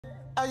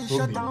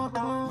Aisha,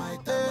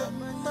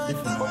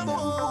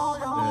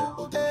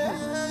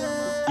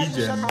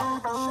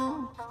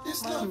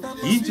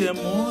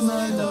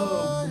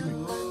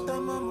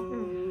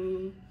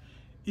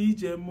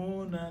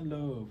 Ijemona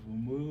love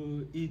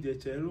mo, ije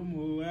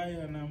cherumo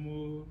ayana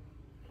mo.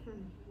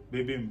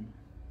 Baby,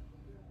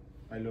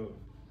 my love.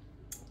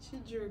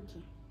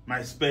 Chijoki.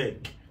 My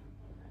speck.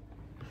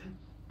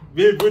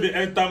 Baby, they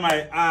enter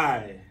my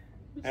eye.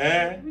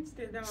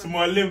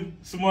 Small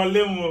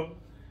limb mo.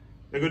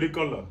 They go the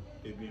color.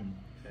 Baby,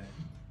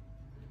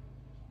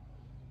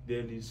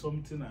 there is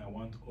something I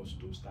want us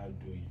to start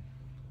doing.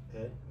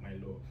 My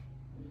love.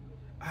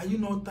 Are you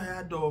not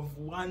tired of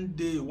one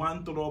day,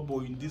 one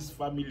trouble in this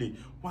family?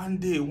 One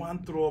day,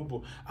 one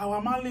trouble.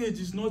 Our marriage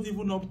is not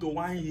even up to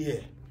 1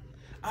 year.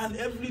 And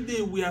every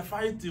day we are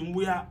fighting.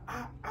 We are,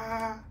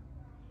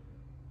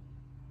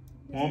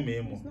 It's not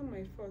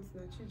my fault,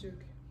 no,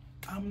 Chijoke.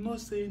 I'm not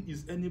saying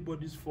it's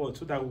anybody's fault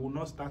so that we will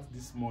not start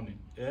this morning.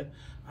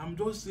 I'm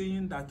just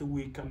saying that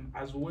we can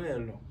as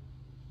well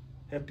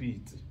help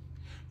it.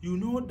 You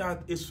know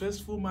that a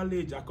stressful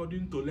marriage,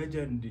 according to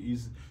legend,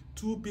 is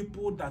two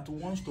people that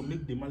wants to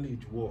make the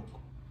marriage work.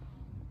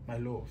 My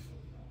love,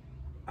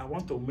 I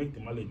want to make the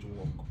marriage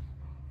work.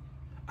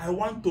 I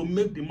want to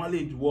make the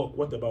marriage work.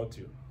 What about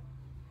you?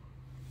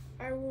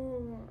 I will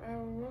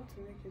want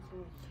to make it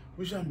work.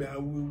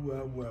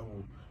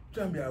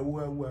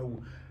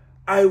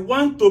 I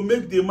want to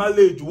make the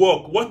marriage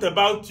work. What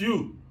about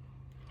you?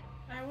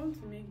 I want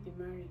to make the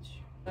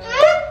marriage.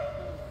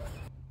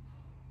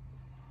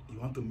 You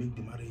want to make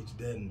the marriage,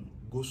 then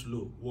go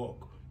slow,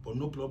 walk. But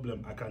no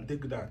problem, I can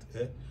take that,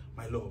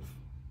 my love.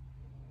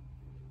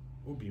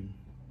 Obim,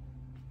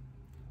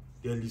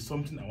 there is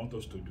something I want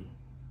us to do.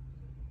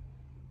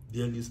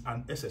 There is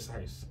an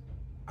exercise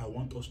I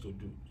want us to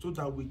do so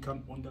that we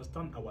can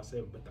understand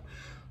ourselves better.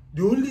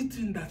 The only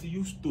thing that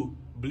used to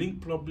bring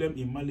problem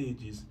in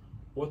marriage is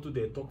what do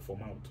they talk from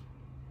mouth?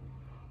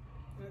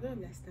 I don't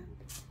understand.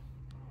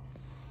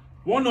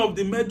 One of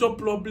the major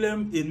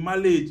problems in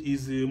marriage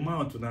is the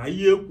mouth.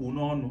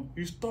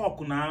 You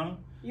talk now.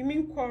 You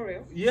mean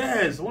quarrel?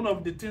 Yes, one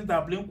of the things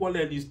that bring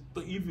quarrel is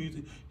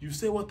if you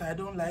say what I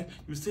don't like,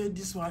 you say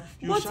this one,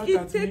 you but shout it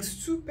at takes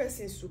me. 2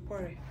 persons to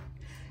quarrel.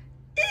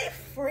 If,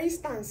 for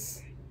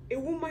instance, a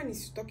woman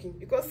is talking,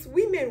 because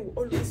women will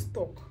always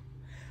talk,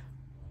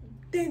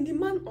 then the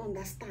man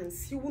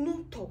understands. He will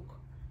not talk.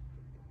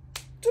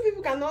 2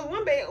 people cannot.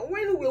 When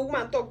a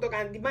woman talk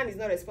and the man is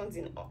not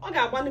responding,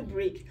 I want to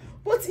break.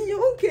 But in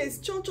your own case,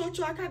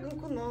 I can't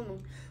go no.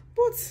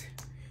 But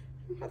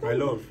my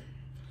love,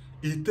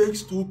 it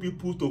takes 2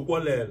 people to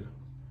quarrel.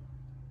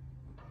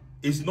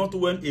 It's not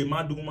when a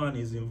mad woman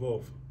is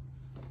involved.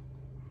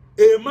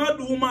 A mad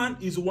woman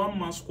is one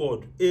man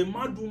squad. A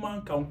mad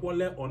woman can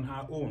quarrel on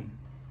her own.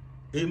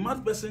 A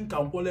mad person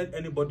can quarrel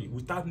anybody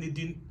without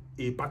needing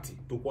a party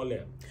to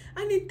quarrel.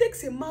 And it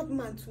takes a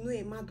madman to know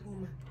a mad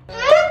woman.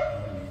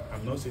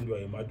 I'm not saying you are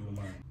a mad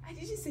woman. I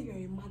didn't say you're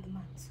a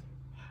madman too.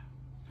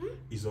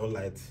 It's all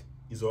right.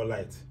 It's all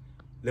right.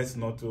 Let's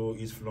not.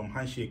 It's from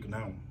handshake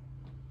now.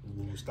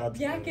 We'll start.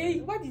 Yeah,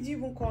 okay. Why did you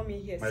even call me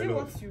here? Say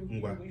love, what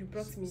you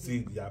brought me. See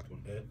the happen.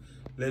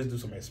 Let's do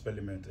some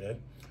experiment.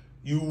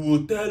 You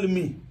will tell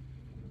me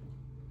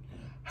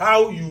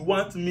how you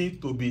want me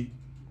to be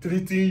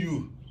treating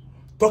you,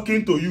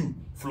 talking to you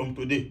from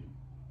today.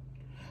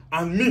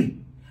 And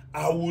me,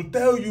 I will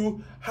tell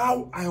you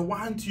how I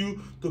want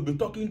you to be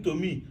talking to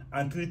me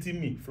and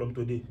treating me from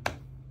today.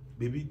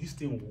 Baby, this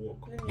thing will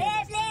work.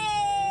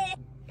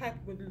 Pipe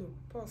with low.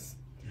 Pause.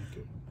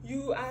 Okay.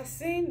 You are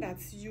saying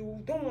that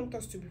you don't want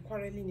us to be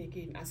quarreling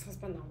again as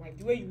husband and wife,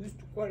 the way you used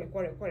to quarrel.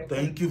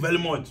 Thank you very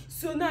much.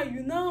 So now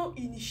you now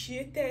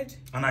initiated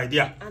an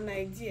idea.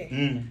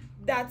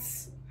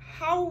 That's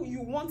how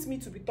you want me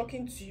to be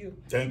talking to you.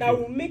 That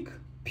will make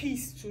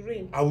peace to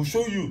reign. I will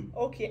show you.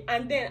 Okay,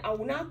 and then I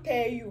will now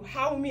tell you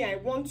how I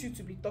want you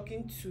to be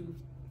talking to.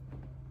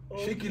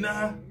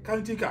 Shikina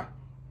Kantika.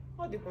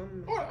 What the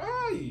one?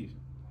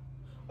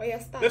 Oh yeah,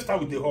 start. Let's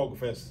start with a hug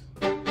first.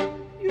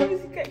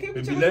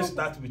 Maybe let's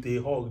start with a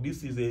hug.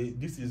 This is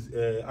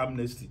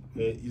amnesty.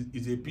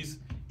 It's a peace.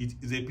 It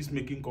is a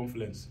peacemaking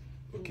conference.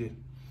 Okay.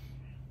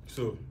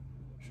 So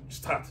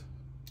start.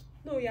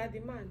 No, you are the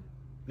man.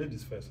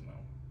 Ladies first now.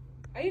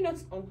 Are you not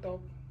on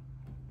top?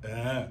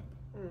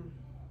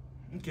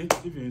 Okay,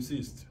 if you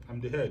insist, I'm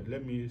the head.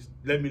 Let me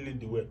lead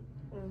the way.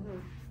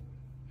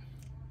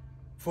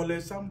 For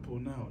example,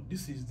 now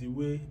this is the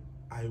way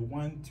I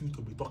want you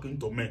to be talking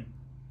to men.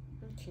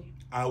 Okay.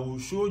 I will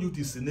show you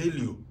the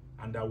scenario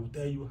and I will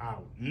tell you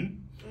how. Okay.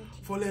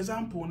 For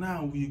example,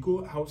 now we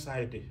go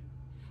outside,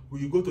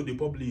 we go to the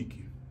public,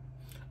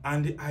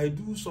 and I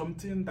do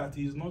something that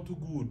is not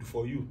good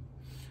for you.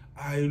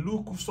 I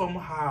look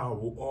somehow,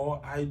 or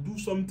I do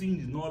something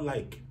you not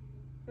like.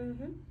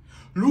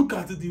 Look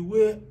at the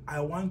way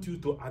I want you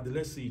to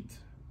address it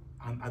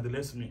and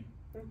address me.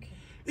 Okay.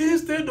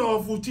 Instead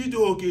of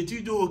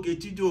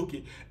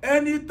Chijoke,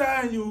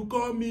 anytime you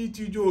call me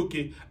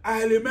Chijoke,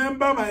 I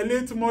remember my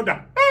late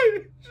mother.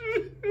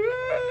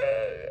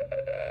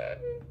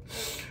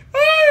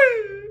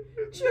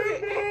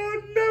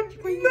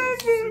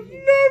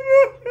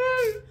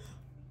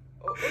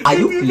 Are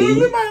you It is playing?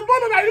 only my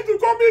mother that used to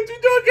call me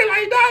Chijoke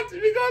like that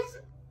because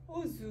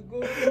Ozugo.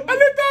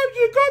 anytime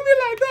she call me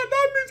like that,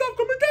 that means I've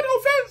committed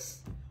offense.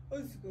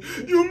 Ozugo.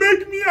 You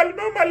make me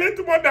remember my late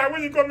mother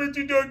when you call me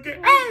Chijoke.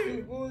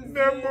 Hey,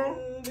 Nemo.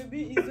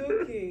 Baby, it's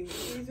okay.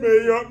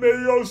 May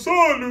your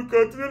soul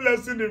continue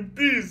resting in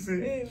peace.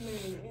 Amen.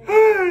 Hey.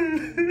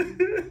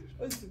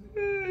 Ozugo.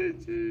 Hey,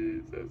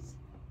 Jesus.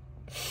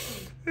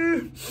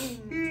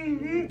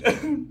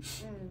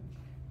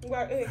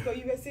 Well,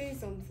 you were saying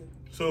something.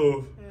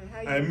 So,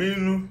 I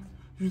mean,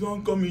 you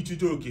don't call me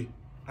Chijoke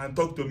and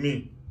talk to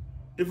me,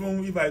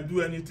 even if I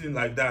do anything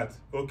like that,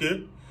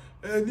 okay?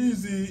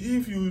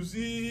 If you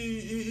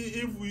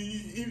see,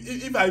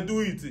 if I do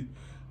it,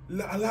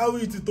 allow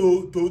it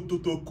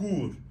to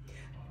cool.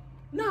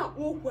 Now,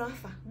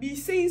 be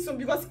saying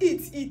something because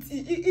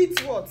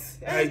eat what?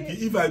 Like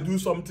if I do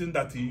something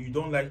that you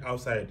don't like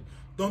outside,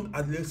 don't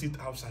address it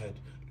outside.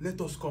 Let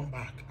us come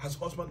back as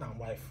husband and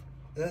wife,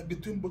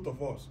 between both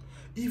of us.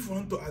 If you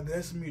want to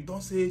address me,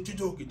 don't say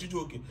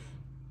Chijoke.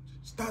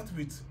 Start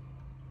with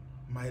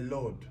my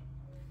Lord.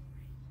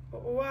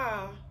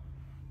 Wow.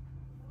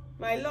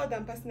 My Lord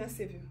and personal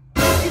Savior.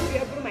 If you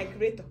ever my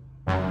creator.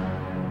 We're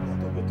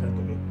trying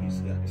to make peace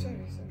here.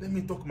 Sorry. Let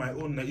me talk my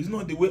own. It's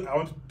not the way I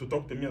want to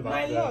talk to me.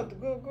 My Lord,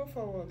 go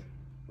forward.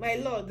 My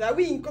Lord, are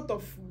we in court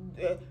of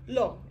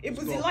law? It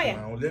was a lawyer.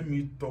 Now, let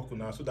me talk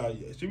now so that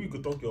we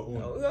could talk your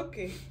own. Oh,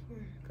 okay,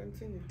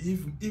 continue.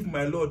 If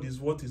my Lord is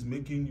what is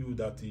making you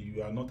that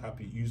you are not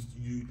happy, you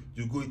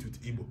go it with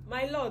Igbo.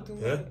 My Lord,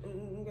 yeah?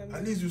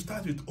 At least you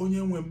start with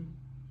Onyenwem.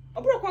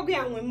 I thought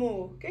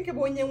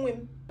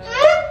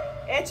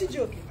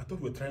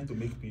we were trying to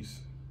make peace.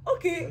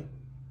 Okay. Yeah?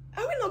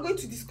 Are we not going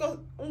to discuss?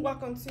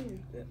 Continue.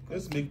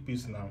 Let's make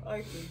peace now.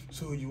 Okay.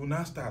 So you will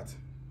now start.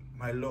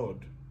 My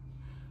Lord,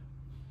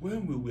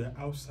 when we were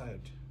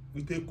outside,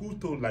 with a cool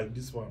tone like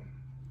this one.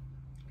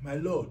 My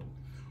Lord,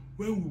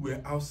 when we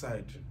were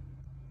outside,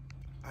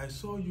 I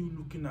saw you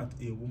looking at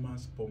a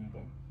woman's bum.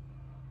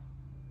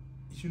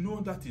 You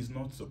know that is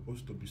not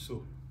supposed to be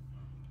so.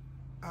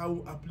 I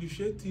will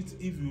appreciate it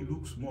if you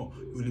look small,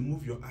 you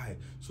remove your eye,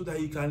 so that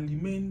you can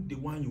remain the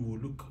one you will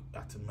look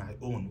at my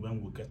own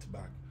when we get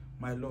back.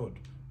 My Lord,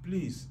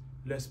 please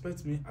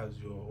respect me as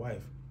your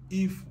wife,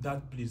 if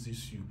that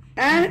pleases you.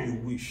 If you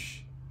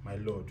wish, my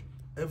Lord,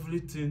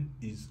 everything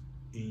is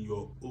in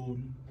your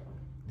own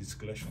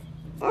discretion.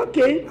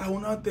 Okay. I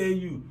will not tell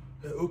you,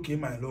 okay,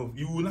 my love.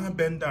 You will not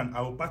bend down.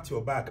 I will pat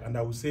your back and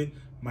I will say,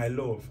 my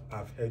love,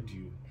 I've heard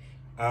you.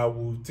 I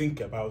will think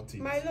about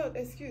it. My Lord,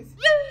 excuse.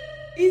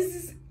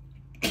 Is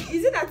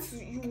it that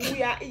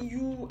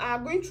you are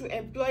going to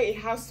employ a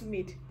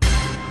housemaid?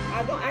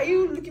 Are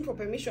you looking for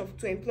permission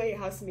to employ a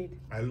housemaid?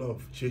 My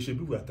love,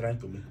 Shebi, we are trying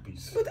to make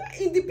peace. But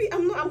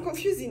I'm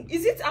confusing.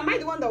 Am I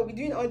the one that will be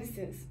doing all these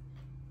things?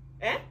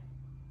 Eh?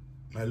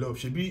 My love,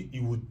 Shebi,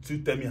 you would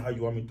still tell me how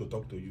you want me to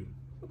talk to you.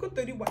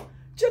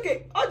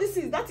 Okay, all this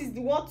is that is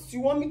the words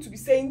you want me to be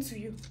saying to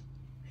you.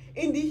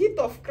 In the heat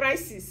of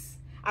crisis,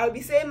 I will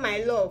be saying, my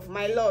love,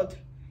 my Lord,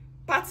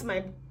 pat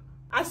my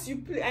as you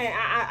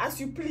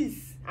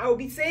please. I will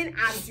be saying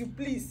as you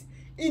please.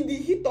 In the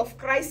heat of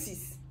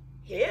crisis.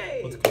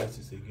 Hey. What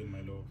crisis again,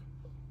 my love?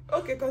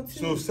 Okay,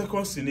 continue. So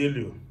second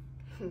scenario.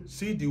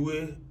 See the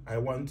way I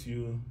want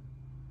you.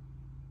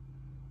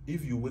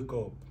 If you wake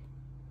up,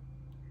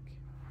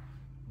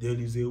 there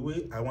is a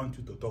way I want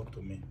you to talk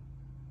to me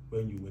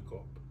when you wake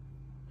up.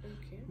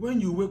 Okay.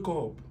 When you wake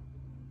up,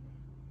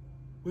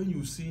 when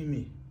you see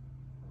me,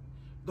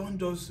 don't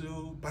just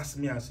pass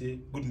me and say,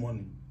 good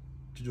morning.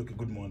 Chijoke,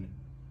 good morning.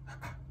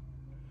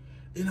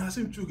 In I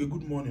say Chijoke,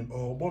 good morning,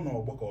 or born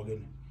or work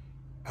again.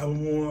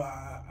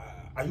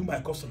 Are you my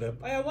customer?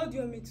 What do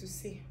you want me to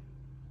say?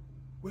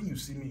 When you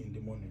see me in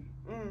the morning,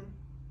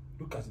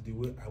 look at the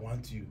way I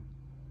want you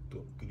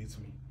to greet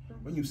me.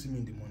 When you see me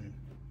in the morning,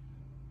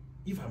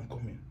 if I'm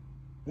coming,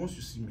 once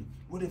you see me,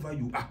 whatever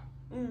you are,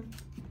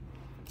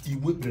 you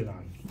wake me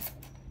down.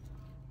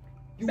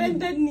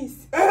 Bended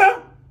knees.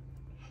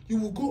 You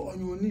will go on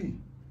your knee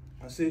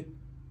and say,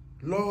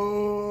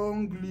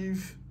 long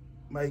live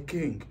my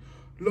king,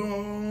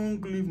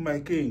 long live my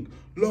king,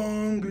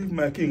 long live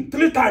my king.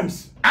 3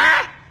 times.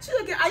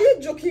 Chijoke, are you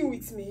joking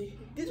with me?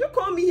 Did you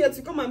call me here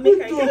to come and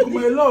make a joke,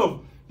 my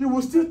love? You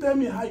will still tell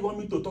me how you want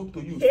me to talk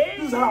to you. Hey.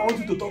 This is how I want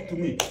you to talk to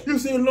me. You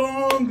say,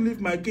 long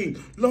live my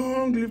king,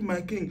 long live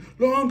my king,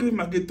 long live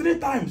my king. 3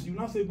 times. You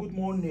now say, good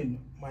morning,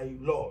 my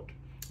Lord.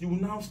 You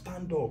will now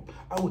stand up.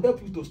 I will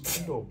help you to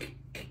stand up.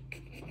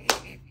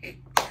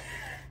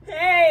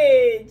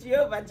 Hey,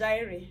 Jehovah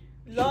Jireh.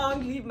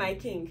 Long live my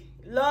king.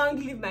 Long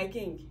live my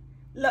king.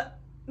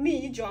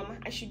 Me, Ijoma,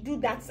 I should do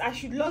that. I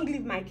should long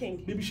live my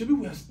king. Baby,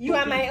 Shebi, you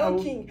are my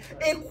own king.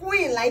 A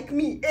queen like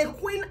me, a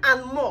queen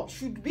and more,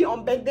 should be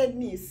on bended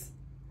knees.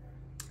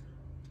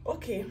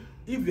 Okay.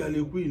 If you are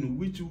a queen,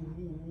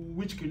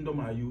 which kingdom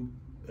are you?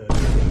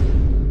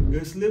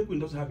 A slave queen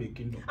doesn't have a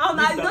kingdom. Oh,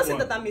 no, I don't say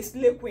that I'm a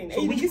slave queen.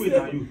 So which queen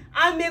are you?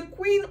 I'm a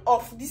queen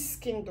of this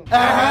kingdom.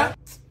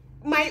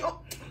 My own.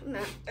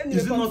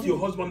 Is it not your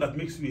husband that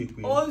makes you a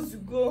queen?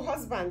 Go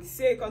husband,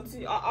 say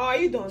continue. Are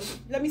you done?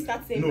 Let me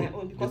start saying my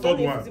own. Because the third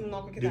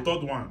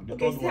one. The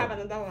okay, third still one. have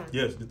another one.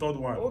 Yes, the third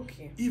one.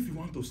 Okay. If you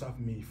want to serve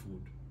me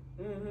food,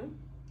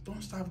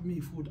 don't serve me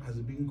food as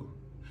a bingo.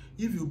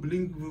 If you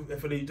blink,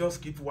 if you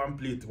just keep one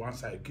plate one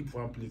side, keep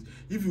one plate.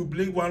 If you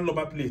blink one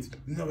rubber plate,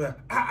 you know,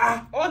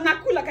 Oh,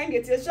 na cooler can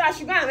get it. So I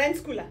should go and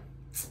rent cooler.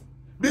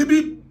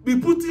 Baby, be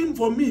putting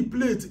for me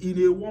plate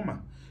in a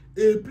warmer.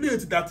 A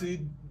plate that is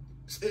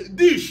a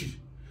dish.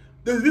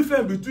 There's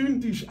difference between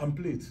dish and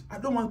plate. I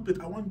don't want plate,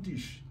 I want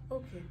dish.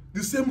 Okay.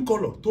 The same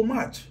color to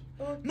match.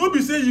 Okay. No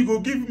be say you go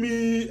give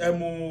me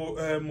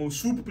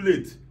soup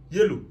plate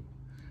yellow,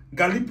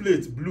 garlic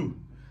plate blue,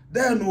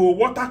 then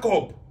water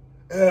cup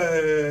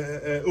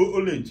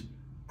orange.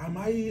 Am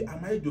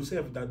I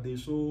Joseph that they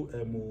show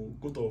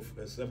coat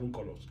of 7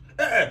 colors?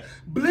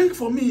 Blink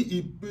for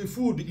me a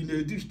food in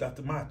a dish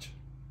that match,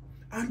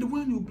 and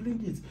when you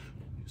blink it,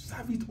 you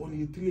serve it on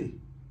a tray.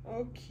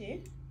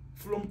 Okay.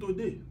 From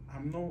today,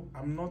 I'm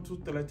not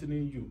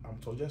threatening you.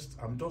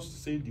 I'm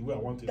just saying the way I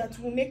want it. That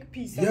will make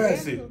peace.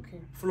 Yes.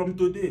 Okay. From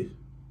today,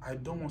 I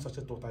don't want such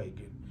a water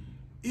again.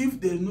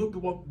 If there's no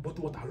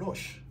bottle water,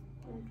 lush.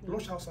 Okay.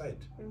 Lush outside.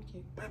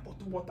 Okay. Buy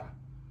bottle water.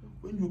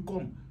 When you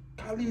come,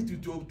 carry it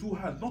with your 2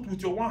 hands, not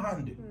with your 1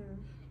 hand.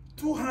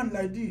 2 hands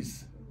like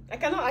this.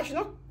 I should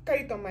not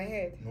carry it on my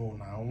head. No,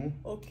 now.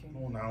 Okay.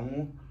 No,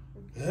 now.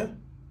 Yeah?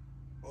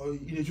 Or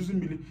in a choosing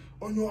meal,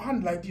 on your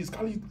hand like this,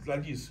 carry it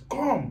like this.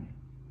 Come.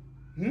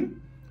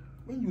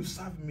 When you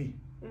serve me,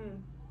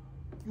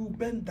 you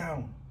bend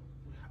down.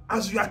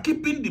 As you are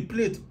keeping the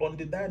plate on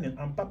the dining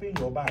and tapping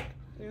your back.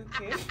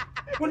 Okay.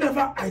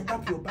 Whenever I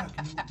tap your back,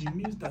 it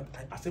means that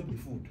I accept the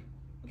food.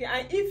 Okay,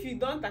 and if you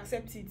don't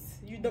accept it,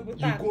 you double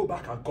tap. You go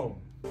back and come.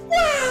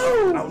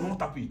 Wow! I will not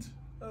tap it.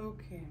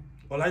 Okay.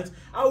 Alright?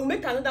 I will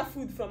make another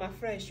food from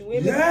afresh.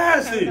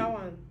 Yes! Another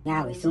one.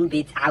 Now I will soon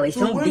beat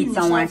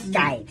someone's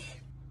child.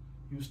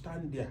 You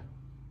stand there.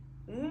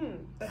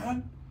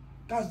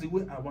 That's the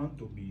way I want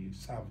to be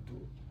served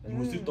too. You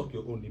will still talk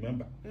your own,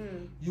 remember?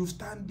 You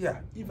stand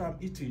there. If I'm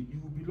eating,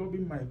 you will be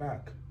rubbing my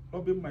back.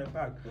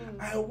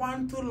 I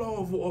want to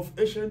love of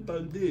ancient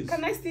days.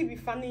 Can I still be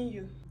fanning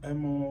you?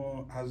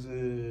 As a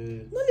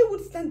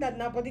Nollywood standard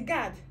now,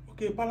 bodyguard.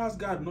 Okay, palace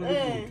guard,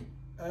 Nollywood.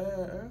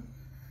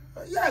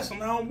 Yes,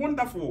 now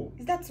wonderful.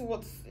 Is that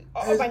what?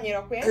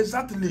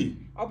 Exactly.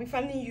 I'll be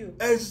fanning you.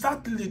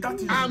 Exactly. That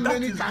is. How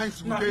many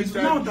times now, it's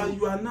now that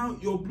you are now,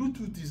 your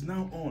Bluetooth is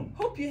now on.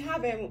 Hope you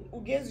have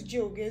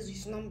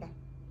Ugezu's number.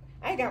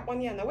 I got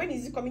one here now. When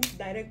is he coming to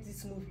direct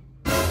this movie?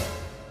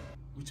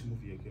 Which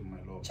movie again,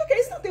 my love? Okay,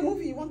 it's not the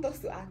movie you want us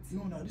to act.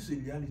 No, this is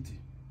a reality.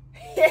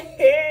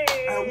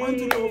 I want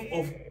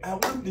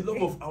the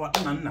love of our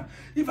Nana.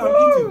 If I'm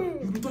eating,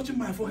 you'll be touching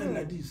my forehead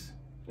like this.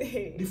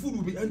 The food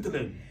will be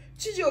entering.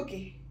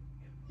 Chijioke,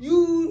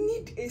 you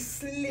need a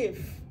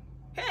slave.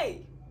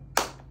 Hey!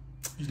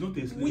 He's not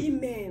a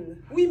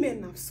slave.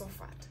 Women have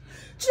suffered.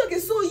 Chijioke,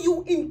 so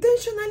you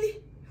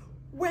intentionally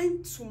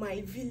went to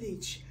my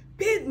village,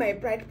 paid my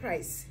bride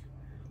price,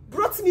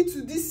 brought me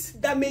to this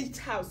damaged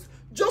house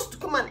just to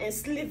come and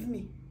enslave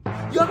me.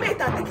 Your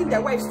mates are taking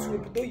their wives to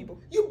Obodo.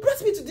 You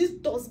brought me to this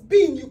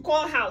dustbin you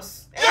call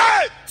house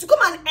to come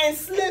and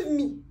enslave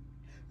me.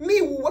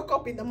 Me will wake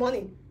up in the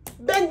morning,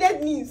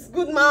 bended knees,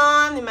 good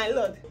morning, my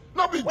lord.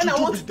 When I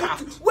want to talk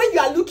to, when you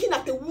are looking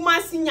at a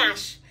woman's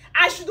nyash,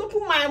 I should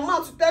open my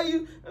mouth to tell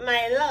you,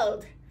 my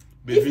lord.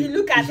 Baby, if you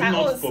look at her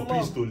own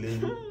small.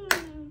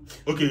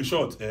 Okay, in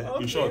short,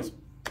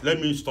 let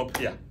me stop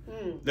here.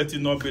 Let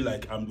it not be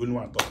like I'm the only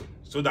one talking,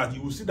 so that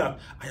you will see that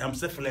I am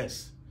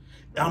selfless.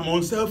 I'm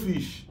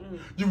unselfish.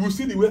 You will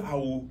see the way I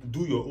will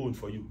do your own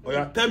for you.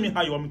 Or tell me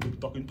how you want me to be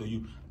talking to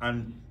you,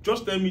 and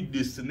just tell me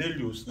the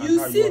scenarios.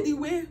 You see the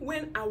way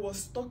when I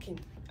was talking,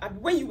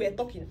 and when you were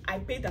talking, I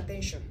paid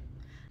attention.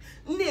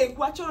 You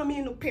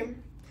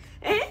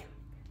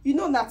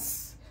know that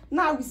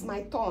now is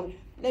my turn.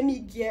 Let me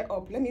gear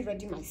up. Let me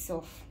ready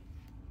myself.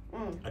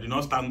 I did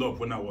not stand up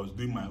when I was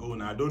doing my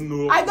own. I don't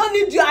know. I don't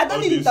need you. I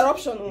don't need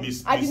interruption.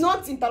 I did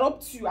not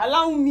interrupt you.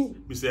 Allow me.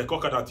 Mr.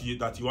 Cocker, that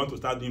you want to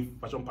start doing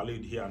fashion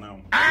parade here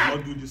now. I did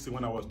not do this thing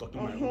when I was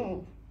talking my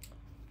own.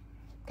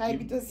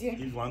 If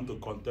you want to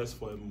contest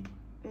for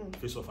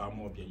face of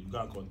armor up here, you go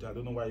and contest. I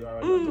don't know why you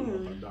are talking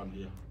up and down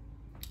here.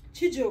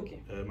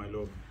 Chijioke. My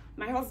love.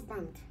 My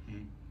husband.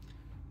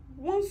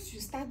 Once you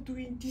start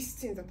doing these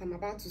things that I'm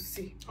about to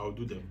say, I'll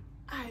do them.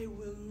 I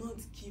will not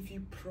give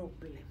you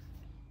problem.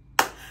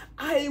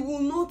 I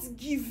will not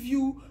give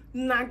you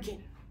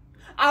nagging.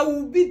 I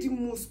will be the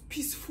most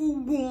peaceful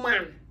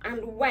woman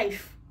and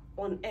wife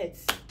on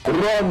earth.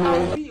 I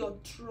will be your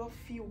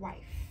trophy wife.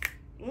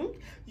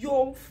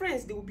 Your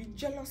friends, they will be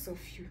jealous of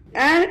you.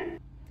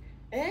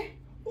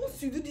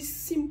 Once you do these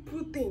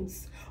simple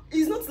things,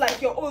 it's not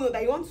like your own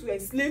that you want to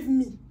enslave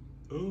me.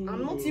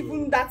 I'm not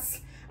even that.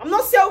 I'm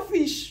not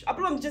selfish.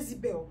 I'm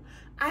Jezebel.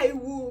 I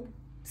will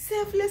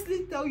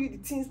selflessly tell you the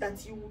things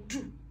that you will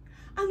do.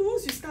 And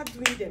once you start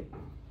doing them,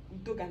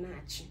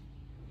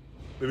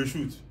 Baby,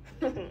 shoot.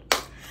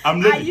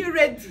 I'm ready. Are you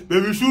ready?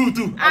 Baby, shoot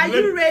too. Are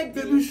you ready?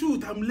 Baby,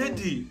 shoot. I'm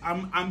ready.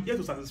 I'm here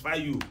to satisfy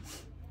you.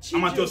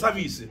 I'm at your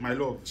service, my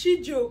love.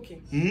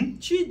 Chijoke.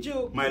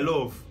 Chijoke. My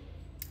love.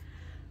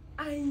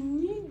 I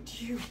need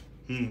you.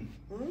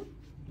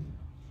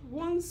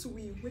 Once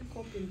we wake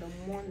up in the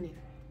morning,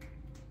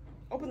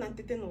 open and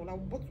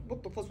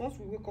both of us, once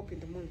we wake up in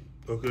the morning.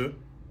 Okay.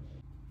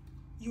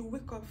 You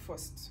wake up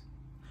first.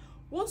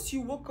 Once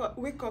you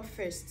wake up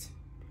first,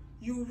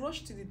 you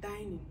rush to the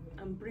dining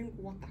and bring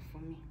water for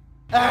me.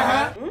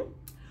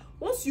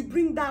 Once you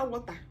bring that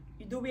water,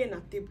 you do it on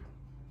a table.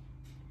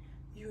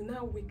 You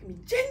now wake me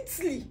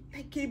gently,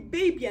 like a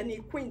baby and a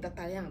queen that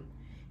I am.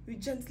 You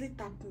gently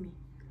tap me.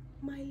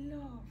 My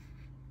love.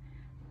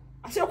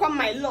 I say, "Come,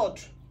 my lord."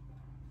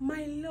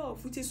 My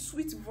love, with a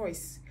sweet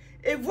voice.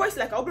 A voice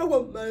like, "I'll bring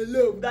my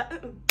love."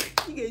 That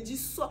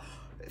just so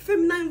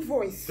feminine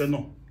voice.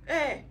 No.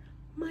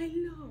 My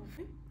love.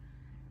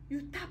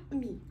 You tap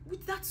me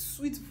with that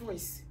sweet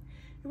voice.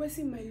 You will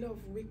say, "My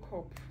love, wake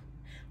up.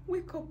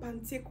 Wake up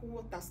and take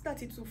water.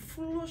 Start it to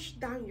flush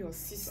down your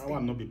system." That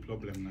will not be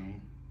problem now.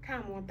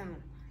 Calm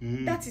down.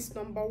 That is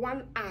number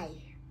one eye.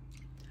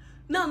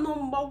 Now,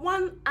 number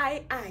one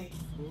eye.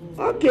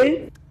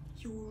 Okay.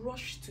 You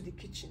rush to the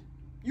kitchen.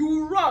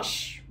 You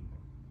rush.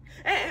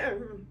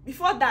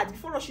 Before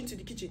rushing to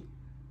the kitchen,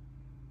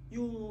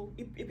 you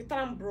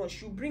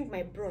brush. You bring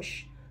my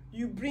brush.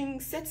 You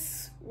set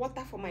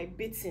water for my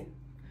bathing.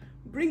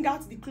 Bring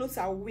out the clothes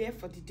I'll wear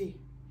for the day.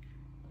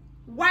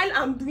 While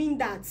I'm doing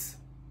that,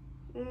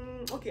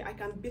 okay, I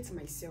can bathe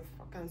myself.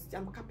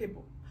 I'm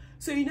capable.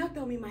 So you now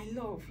tell me, "My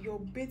love, your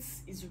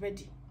bath is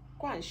ready.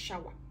 Go and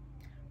shower."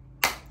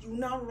 You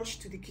now rush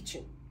to the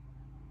kitchen.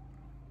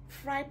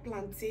 Fry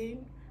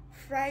plantain,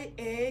 fry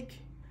egg,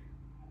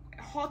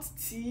 hot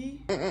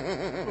tea,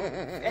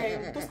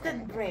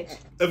 toasted bread.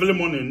 Every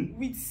morning?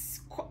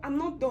 I'm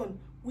not done.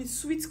 With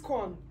sweet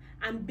corn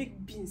and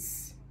baked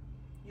beans.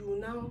 You will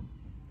now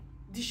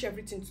dish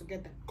everything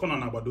together. Corn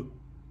and agbado?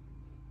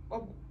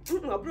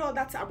 Bro,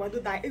 that's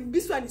agbado.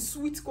 This one is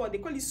sweet corn. They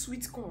call it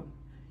sweet corn.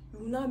 You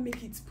will now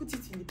make it, put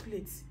it in the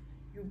plate.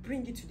 You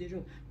bring it to the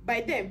room.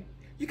 By then,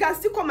 you can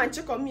still come and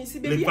check on me. See,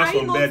 baby, are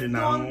you not done?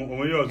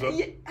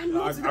 I'm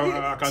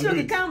not. So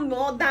you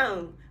calm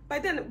down. By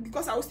then,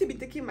 because I will still be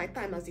taking my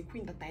time as the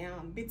queen that I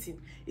am,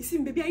 beating. You see,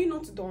 baby, are you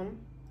not done?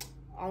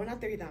 I will not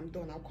tell you that I'm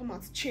done. I'll come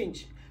out,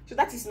 change. So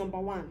that is number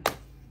one.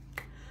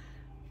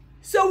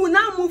 So we'll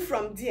now move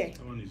from there.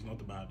 That one is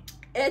not bad.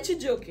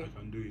 Chijoke. I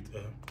can do it.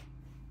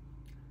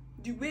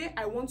 The way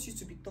I want you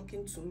to be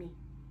talking to me.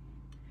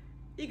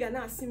 You're gonna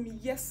ask me,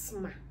 "Yes,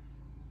 ma."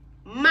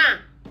 Ma.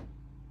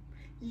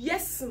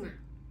 Yes, ma.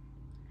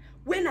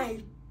 When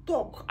I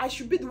talk, I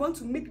should be the one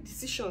to make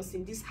decisions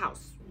in this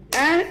house.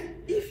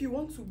 If you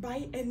want to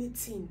buy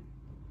anything,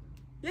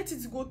 let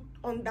it go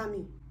under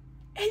me.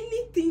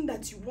 Anything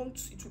that you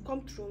want, it will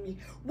come through me.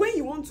 When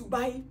you want to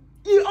buy,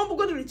 you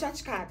go to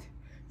recharge card.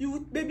 You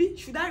would, baby,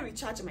 should I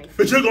recharge my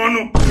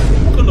phone?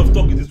 What kind of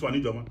talk is this one,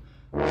 Ijoma?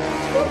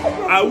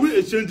 Are we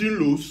exchanging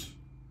lows?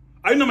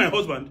 Are you not my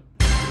husband?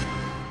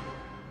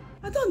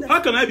 I don't understand.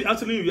 How can I be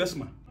answering you, yes,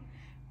 ma?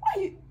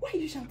 Why are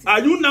you shouting?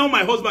 Are you now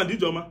my husband,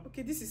 Ijoma?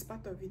 Okay, this is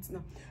part of it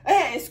now.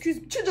 Excuse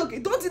me,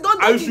 Chijoke, don't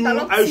interrupt I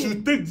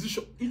should take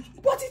decision.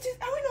 But it is.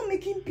 Are we not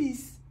making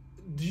peace?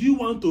 Do you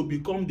want to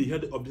become the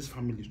head of this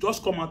family?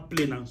 Just come out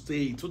plain and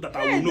say it so that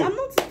I will know. I'm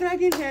not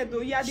dragging head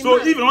though. Yeah. So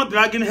if you're not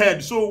dragging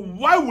head, so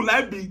why will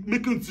I be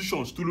making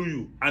decisions through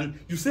you? And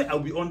you say I'll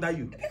be under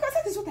you? Because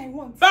that is what I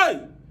want. Hey!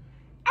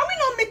 Are we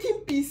not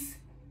making peace?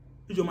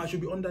 Ijoma, I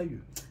should be under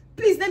you.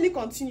 Please let me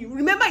continue.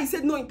 Remember, you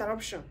said no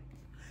interruption.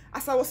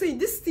 As I was saying,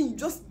 this thing you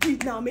just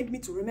did now made me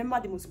to remember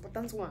the most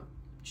important one.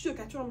 Sure,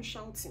 I'm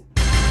shouting.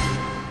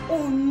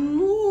 Oh,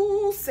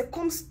 no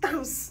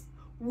circumstance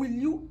will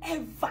you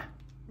ever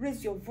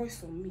raise your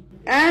voice on me.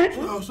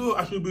 So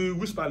I should be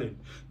whispering.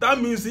 That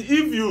means if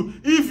you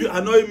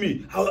annoy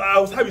me,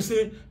 I'll have you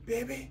say,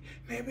 baby,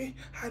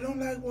 I don't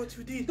like what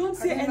you did. Don't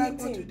say anything. Like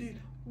what you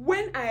did.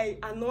 When I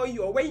annoy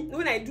you, or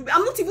when I do,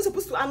 I'm not even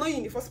supposed to annoy you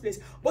in the first place.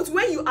 But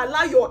when you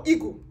allow your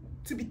ego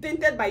to be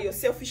tainted by your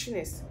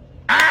selfishness,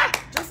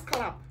 just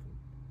clap.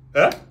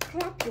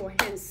 Clap your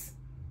hands.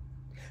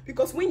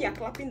 Because when you're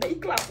clapping, you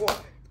clap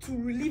to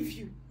relieve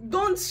you.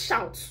 Don't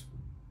shout.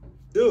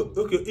 Oh,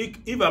 okay.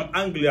 If I'm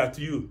angry at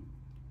you,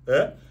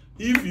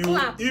 if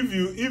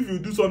you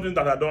do something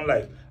that I don't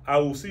like, I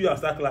will see you and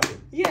start clapping.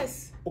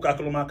 Yes. Okay,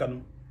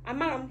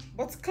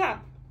 but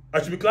clap.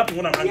 I should be clapping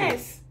when I'm angry.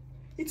 Yes.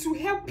 It will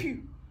help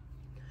you.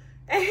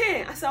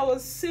 As I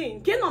was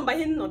saying, get number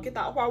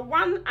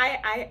one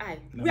I.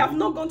 We have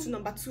not gone to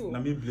number 2.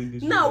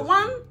 Now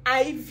 1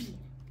 IV.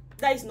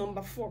 That is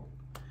number 4.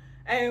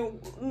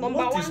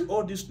 What is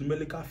all this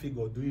numerical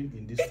figure doing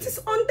in this? It is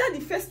under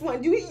the first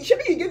one. You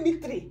gave me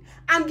 3.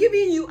 I'm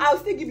giving you. I'll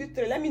still give you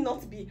 3. Let me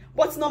not be.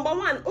 But number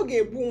 1,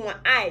 okay, boom,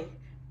 I.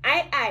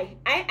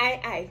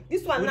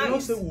 This one now. You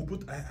don't say we'll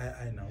put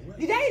I now.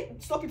 Did I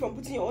stop you from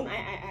putting your own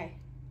I?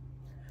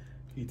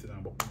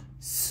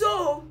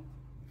 So,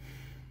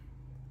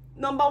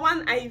 number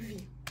 1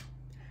 IV.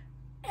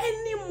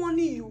 any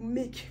money you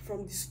make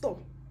from the store,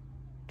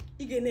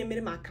 you get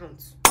name my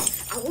account.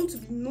 I want to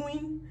be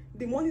knowing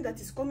the money that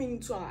is coming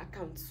into our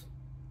account.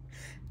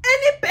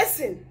 Any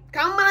person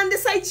can man the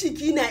side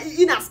chick in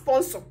a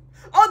sponsor.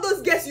 All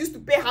those guests used to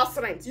pay house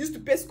rent, used to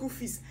pay school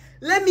fees.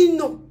 Let me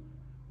know.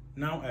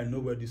 Now I know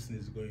where this thing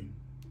is going.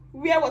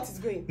 Where what is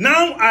going?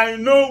 Now I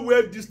know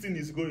where this thing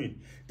is going.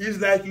 It's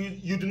like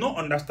you do not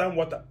understand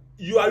what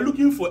you are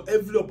looking for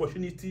every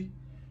opportunity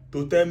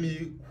to tell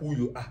me who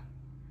you are.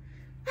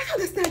 I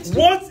don't understand.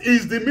 What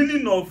is the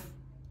meaning of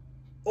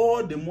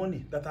all the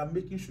money that I'm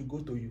making should go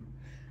to you?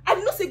 I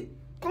did not say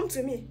come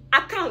to me.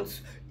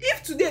 Account.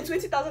 If today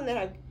 20,000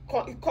 naira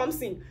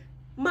comes in,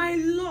 my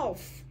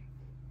love,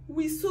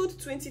 we sold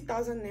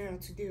 20,000 naira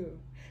today.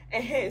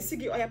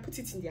 Sigi Oya put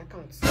it in the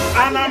account. Okay,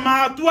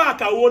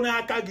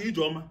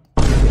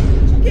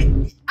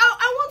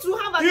 I want to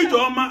have a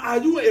Ijoma, are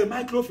you a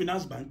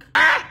microfinance bank?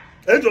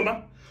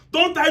 Ijoma,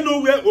 don't I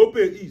know where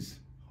OPay is?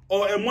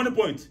 Or a money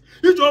point?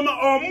 Ijoma,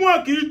 or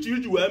more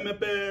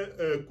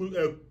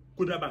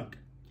Kuda Bank.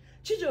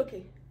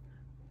 Chijoke,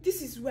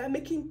 this is we are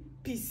making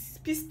peace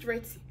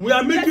treaty. We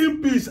are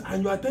making peace,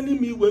 and you are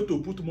telling me where to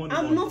put money.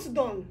 I'm not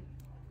done.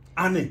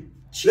 Annie,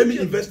 let me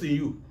invest in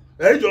you.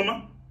 Hey,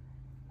 Joma.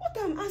 What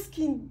I'm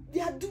asking, they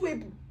are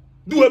doable.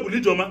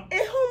 Doable, Joma. A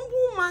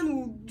humble man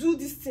will do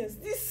these things,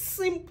 these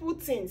simple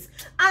things,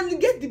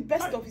 and get the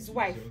best of his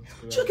wife.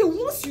 Okay,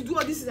 once you do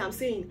all this, I'm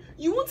saying,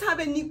 you won't have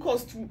any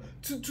cause to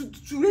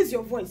raise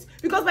your voice,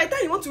 because by the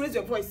time you want to raise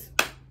your voice,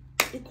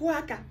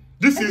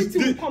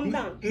 everything will come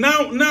down.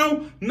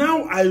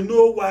 Now I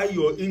know why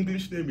your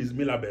English name is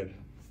Milabel.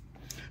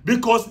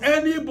 Because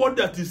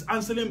anybody that is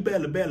answering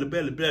bell, they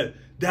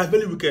are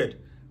very wicked.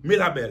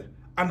 Milabel,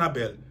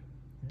 Annabelle,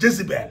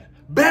 Jezebel.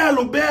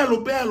 Bell.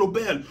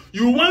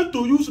 You want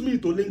to use me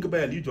to link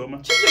bell,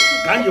 Ijoma?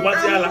 I'm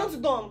not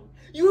done.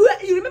 You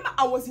remember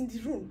I was in the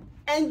room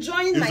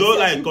enjoying myself. It's all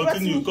right.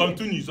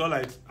 Continue. It's all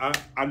right.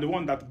 I'm the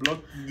one that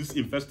brought this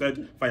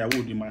infested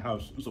firewood in my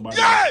house.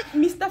 Yes!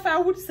 Mr.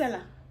 Firewood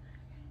Seller.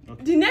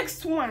 Okay. The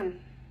next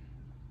one,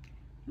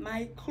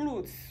 my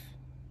clothes.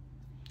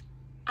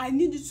 I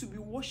need you to be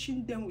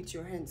washing them with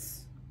your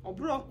hands. Or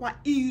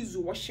use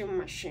washing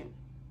machine.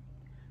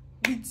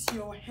 With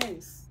your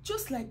hands.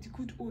 Just like the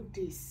good old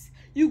days.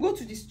 You go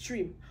to the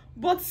stream.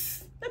 But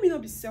let me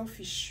not be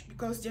selfish,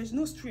 because there's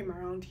no stream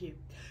around here.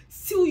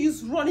 Still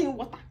use running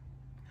water.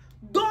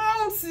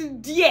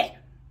 Don't dare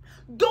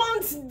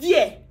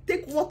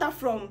take water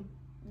from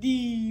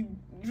the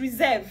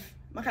reserve.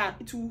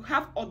 It will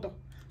have odor.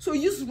 So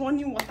use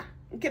running water.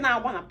 Okay, now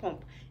I want to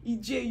pump.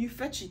 EJ, you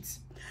fetch it.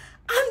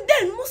 And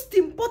then, most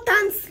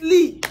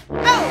importantly,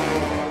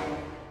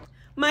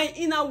 my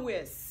inner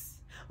wears,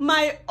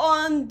 my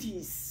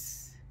undies.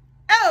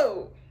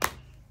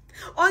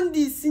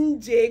 Undies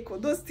in Jake,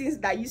 those things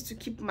that used to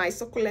keep my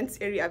succulent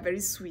area very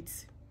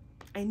sweet.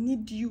 I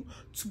need you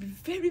to be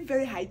very,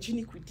 very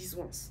hygienic with these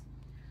ones.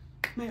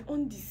 My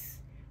undies,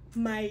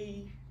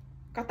 my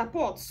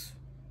catapults,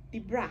 the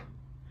bra,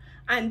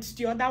 and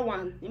the other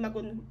one,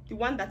 the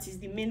one that is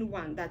the main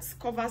one that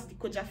covers the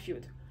koja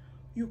field.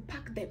 You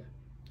pack them.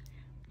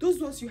 Those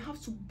ones you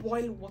have to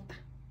boil water.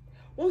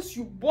 Once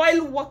you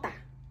boil water,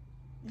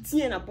 it's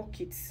in a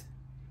bucket.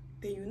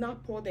 Then you now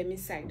pour them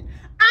inside.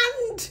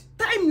 And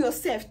time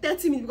yourself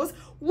 30 minutes,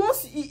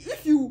 because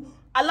if you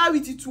allow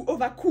it to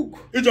overcook.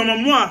 What is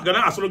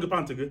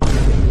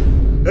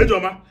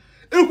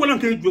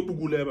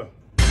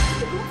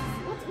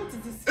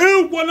this?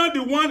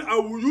 The one I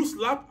will use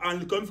slap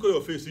and configure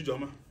your face,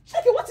 Ijoma.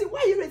 Why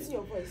are you raising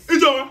your voice?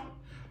 Ijoma,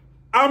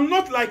 I'm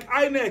not like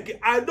INEC.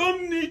 I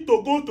don't need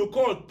to go to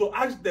court to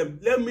ask them,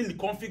 let me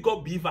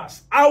configure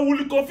beavers. I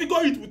will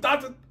configure it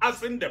without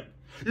asking them.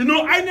 You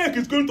know, INEC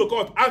is going to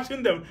court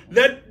asking them,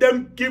 let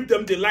them give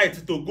them the right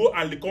to go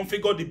and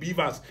configure the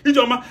beavers.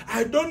 Ijoma,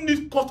 I don't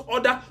need court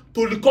order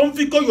to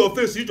configure your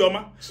face,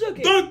 Ijoma.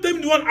 Okay. Don't tell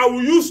me the one I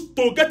will use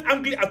to get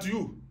angry at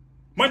you.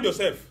 Mind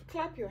yourself.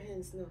 Clap your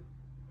hands now.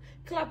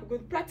 Clap. Go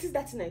practice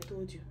that thing I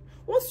told you.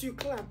 Once you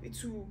clap,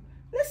 it will.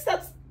 Let's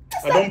start.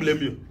 I don't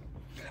blame you.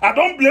 I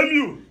don't blame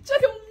you.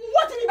 Okay,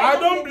 what do you mean by I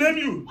don't blame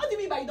you? What do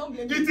you mean by you don't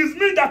blame me? It is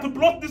me that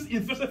brought this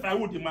infested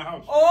firewood in my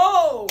house.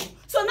 Oh,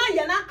 so now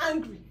you're not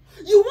angry.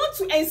 You want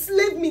to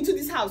enslave me into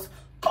this house.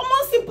 Common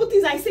simple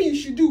things I say you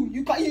should do.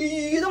 You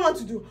don't want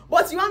to do.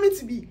 But you want me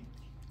to be.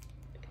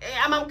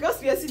 I'm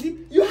conspiracy.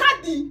 You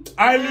had the.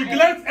 I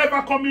regret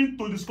ever coming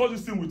to discuss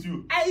this thing with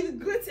you. I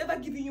regret ever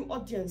giving you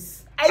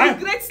audience. I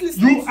regret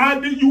listening. You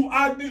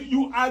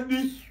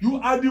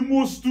are the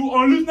most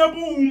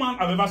unreasonable woman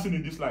I've ever seen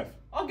in this life.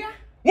 Okay.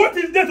 What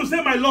is there to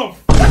say my love?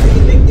 What is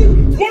the big deal?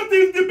 What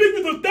is the big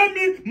deal to tell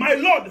me my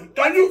lord?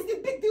 What is the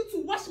big deal to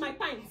wash my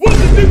pants? What is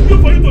the big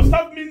deal for you to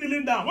serve me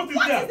kneeling down? What is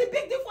there? What is the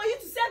big deal for you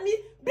to serve me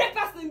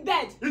breakfast in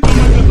bed? You're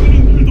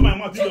talking into my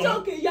mouth. It's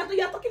okay.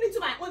 You're talking into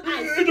my own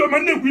eyes. It's my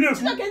neck.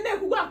 It's okay.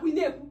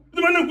 Neck.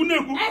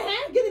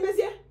 Get him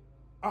here.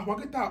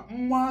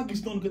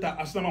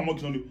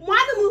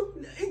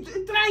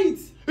 Try it.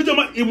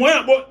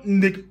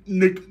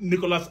 It's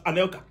Nicholas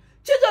Anelka.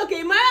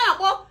 Okay,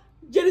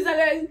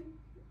 Jerusalem.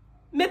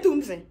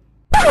 Metumze.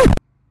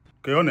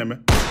 Ke ọ na-eme?